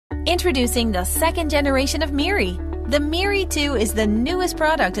Introducing the second generation of MIRI. The MIRI II is the newest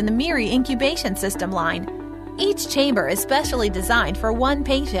product in the MIRI incubation system line. Each chamber is specially designed for one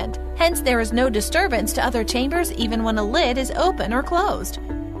patient, hence there is no disturbance to other chambers even when a lid is open or closed.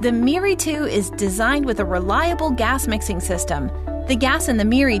 The MIRI II is designed with a reliable gas mixing system. The gas in the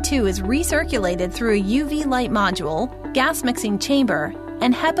MIRI II is recirculated through a UV light module, gas mixing chamber,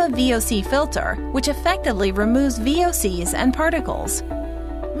 and HEPA VOC filter, which effectively removes VOCs and particles.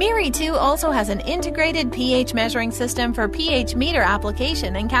 MIRI II also has an integrated pH measuring system for pH meter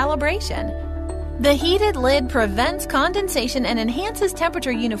application and calibration. The heated lid prevents condensation and enhances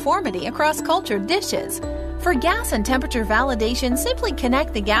temperature uniformity across cultured dishes. For gas and temperature validation, simply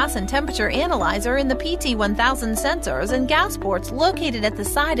connect the gas and temperature analyzer in the PT1000 sensors and gas ports located at the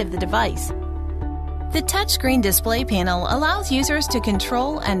side of the device. The touchscreen display panel allows users to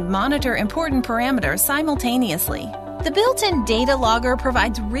control and monitor important parameters simultaneously. The built-in data logger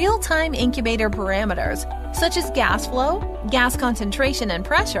provides real-time incubator parameters, such as gas flow, gas concentration and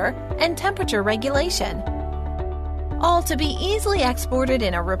pressure, and temperature regulation, all to be easily exported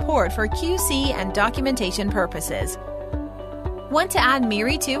in a report for QC and documentation purposes. Want to add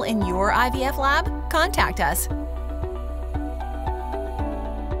MIRI II in your IVF lab? Contact us.